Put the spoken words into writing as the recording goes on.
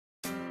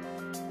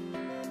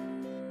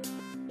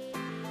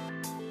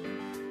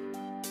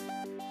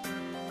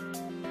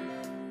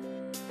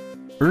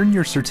Earn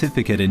your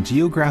certificate in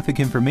Geographic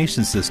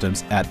Information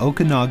Systems at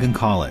Okanagan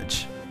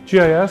College.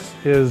 GIS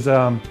is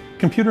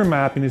computer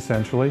mapping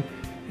essentially,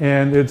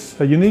 and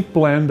it's a unique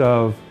blend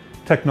of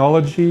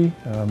technology,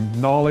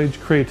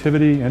 knowledge,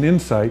 creativity, and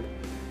insight,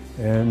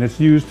 and it's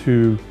used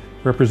to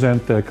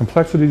represent the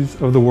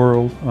complexities of the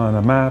world on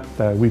a map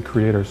that we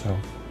create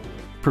ourselves.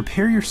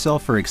 Prepare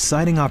yourself for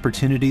exciting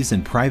opportunities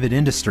in private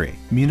industry,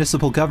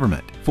 municipal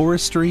government,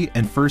 forestry,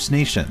 and First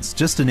Nations,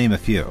 just to name a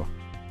few.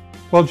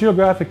 Well,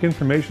 geographic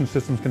information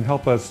systems can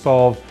help us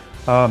solve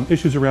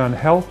issues around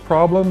health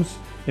problems,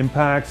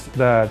 impacts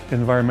that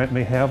environment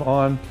may have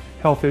on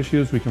health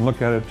issues. We can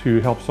look at it to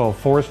help solve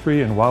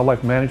forestry and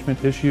wildlife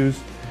management issues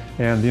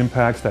and the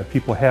impacts that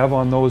people have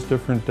on those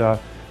different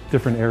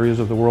areas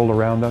of the world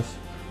around us.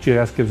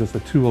 GIS gives us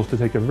the tools to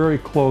take a very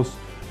close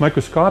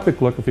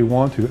microscopic look, if we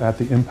want to, at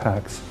the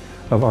impacts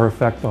of our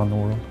effect on the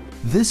world.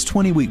 This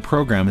 20-week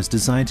program is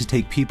designed to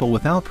take people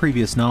without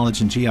previous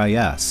knowledge in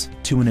GIS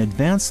to an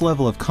advanced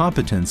level of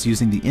competence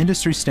using the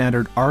industry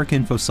standard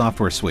ArcInfo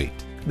software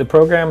suite. The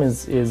program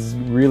is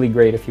really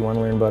great if you want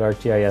to learn about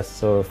ArcGIS,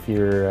 so if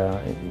you're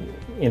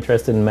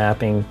interested in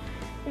mapping,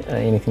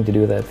 anything to do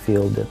with that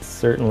field, it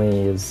certainly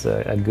is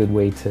a good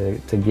way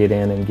to get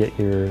in and get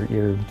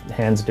your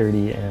hands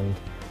dirty and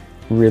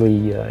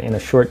really, in a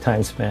short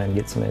time span,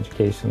 get some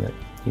education that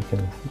you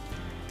can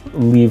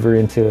lever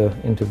into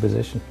a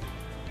position.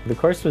 The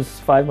course was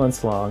 5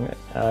 months long.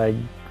 I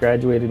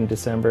graduated in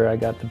December. I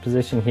got the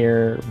position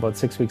here about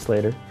 6 weeks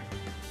later.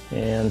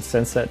 And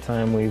since that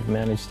time, we've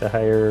managed to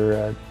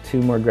hire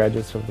 2 more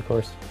graduates of the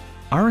course.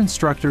 Our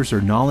instructors are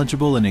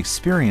knowledgeable and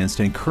experienced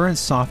in current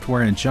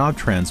software and job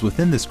trends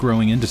within this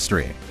growing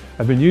industry.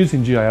 I've been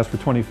using GIS for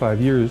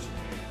 25 years,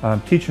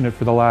 teaching it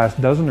for the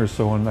last dozen or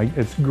so, and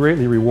it's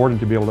greatly rewarding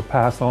to be able to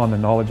pass on the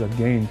knowledge I've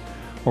gained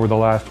over the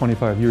last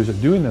 25 years of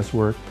doing this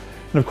work.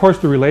 And of course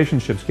the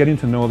relationships, getting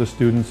to know the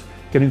students,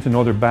 getting to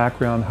know their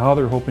background, how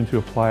they're hoping to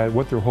apply it,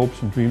 what their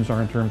hopes and dreams are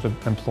in terms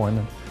of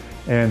employment,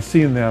 and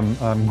seeing them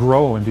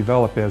grow and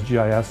develop as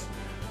GIS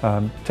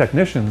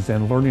technicians,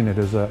 and learning it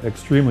is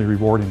extremely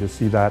rewarding to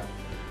see that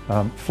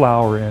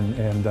flower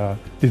and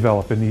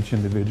develop in each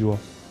individual.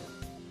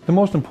 The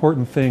most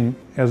important thing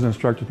as an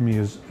instructor to me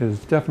is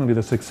definitely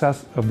the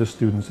success of the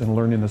students in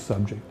learning the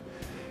subject.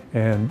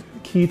 And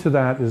key to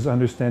that is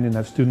understanding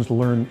that students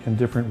learn in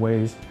different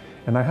ways,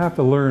 and I have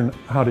to learn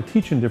how to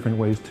teach in different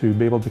ways to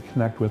be able to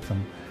connect with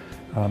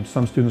them.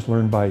 Some students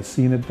learn by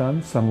seeing it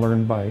done, some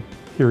learn by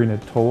hearing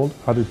it told,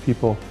 other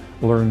people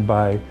learn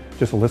by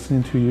just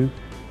listening to you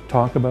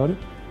talk about it.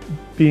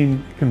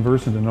 Being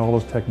conversant in all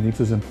those techniques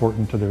is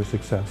important to their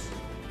success.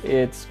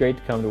 It's great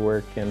to come to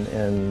work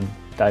and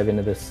dive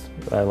into this.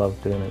 I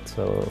love doing it,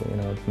 so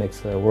it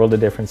makes a world of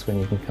difference when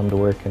you can come to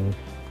work and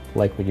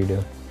like what you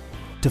do.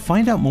 To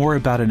find out more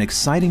about an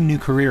exciting new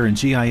career in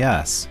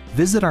GIS,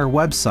 visit our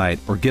website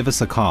or give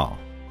us a call.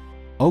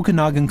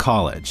 Okanagan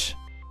College.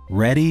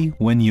 Ready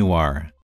when you are.